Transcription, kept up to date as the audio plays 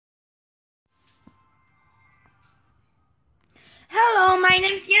my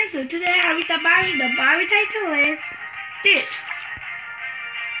name is Yansu. Today I read the Bible. The Bible title is this: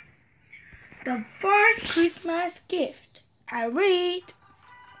 The First Christmas Gift. I read.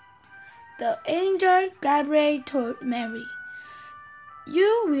 The angel Gabriel told Mary,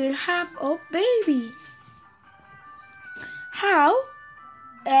 "You will have a baby." "How?"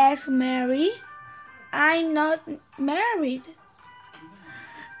 asked Mary. "I'm not married."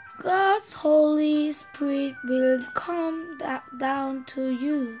 "God's Holy Spirit will come down to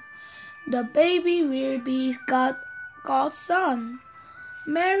you. The baby will be God's son."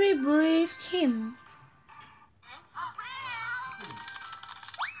 Mary believed him.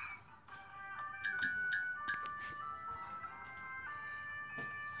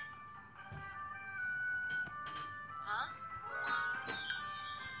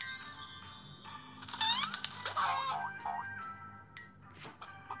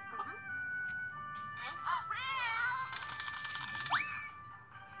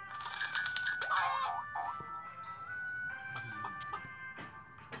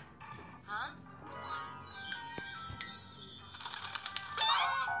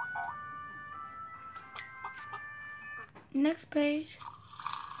 Next page.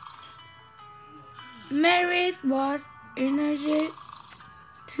 Mary was engaged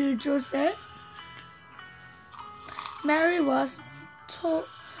to Joseph. Mary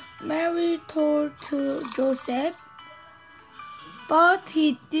told to Joseph, but he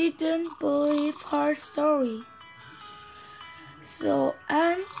didn't believe her story. So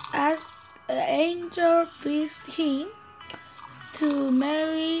an angel visited him. To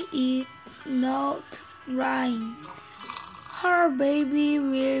Mary, it's not right. Her baby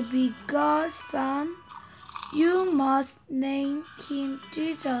will be God's son. You must name him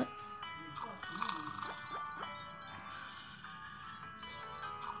Jesus.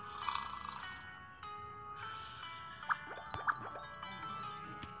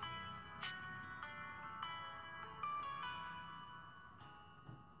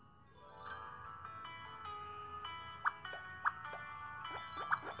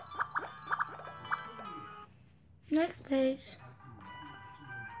 Next page.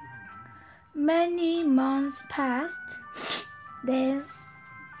 Many months passed. Then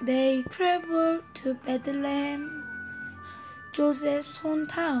they traveled to Bethlehem, Joseph's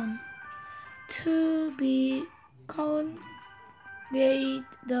hometown, to be conveyed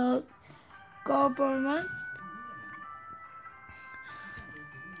the government.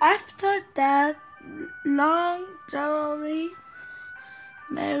 After that long journey,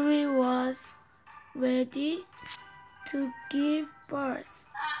 Mary was ready to give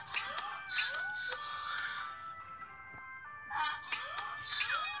birth.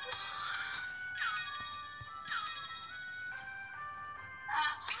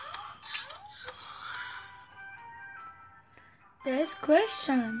 This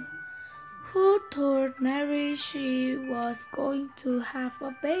question: who told Mary she was going to have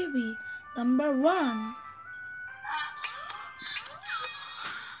a baby? Number 1.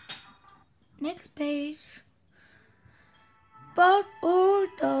 Next page. But all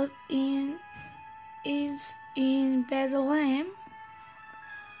the inns in Bethlehem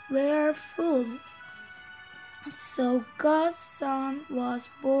were full, so God's son was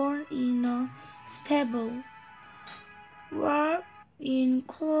born in a stable, wrapped in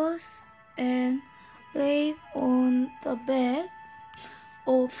clothes, and laid on the bed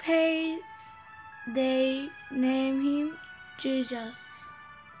of hay. They named him Jesus.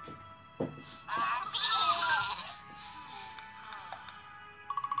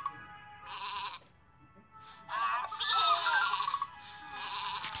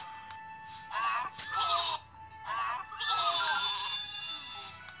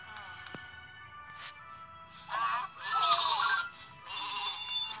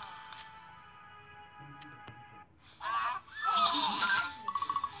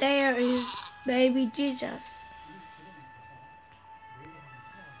 There is baby Jesus.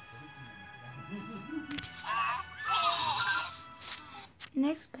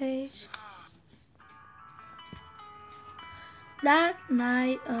 Next page. That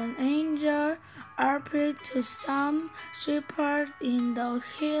night an angel appeared to some shepherds in the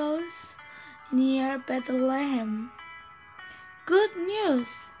hills near Bethlehem. "Good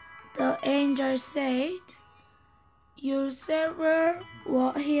news," the angel said. "Your Savior,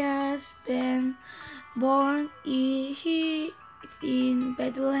 he has been born. He is in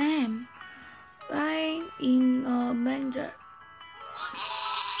Bethlehem, lying in a manger."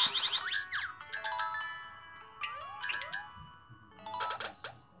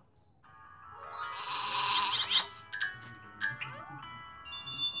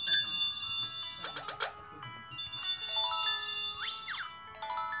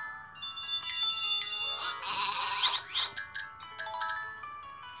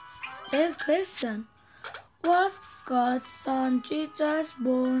 Yes, question. Was God's Son Jesus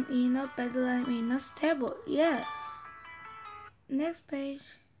born in a Bethlehem in a stable? Yes. Next page.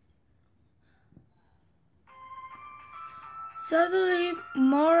 Suddenly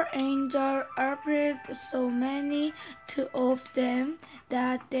more angels appeared, so many of them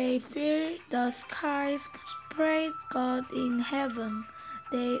that they filled the skies, praised God in heaven.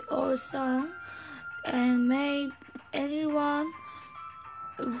 They all sang and made anyone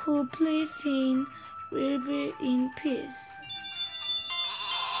who pleased him live in peace.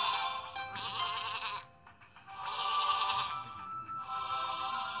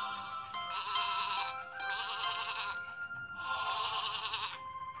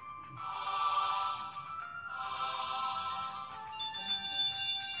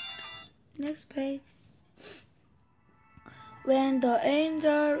 Next page. When the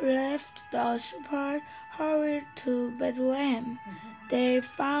angel left, the shepherds hurried to Bethlehem. They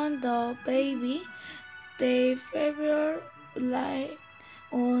found the baby. They favored lay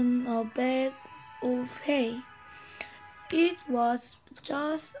on a bed of hay. It was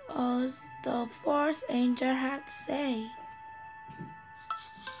just as the first angel had said.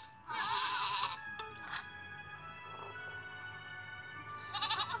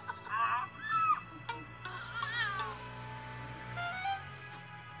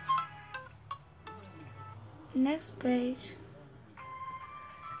 Next page.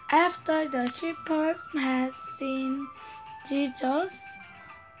 After the shepherds had seen Jesus,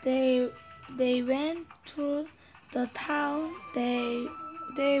 they went through the town. They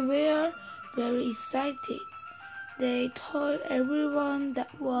were very excited. They told everyone that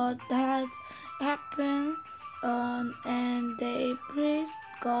what had happened, and they praised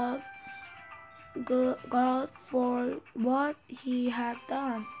God for what He had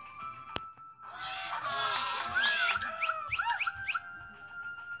done.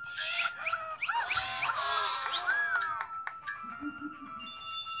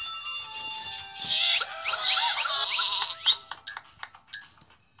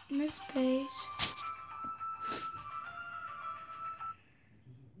 Next page.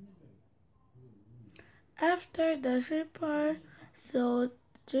 After the shepherds saw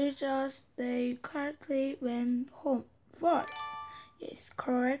Jesus, they quickly went home first. Yes,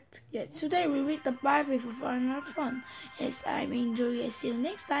 correct. Yes, today we read the Bible for fun. Yes, I'm enjoying it. See you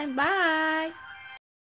next time. Bye.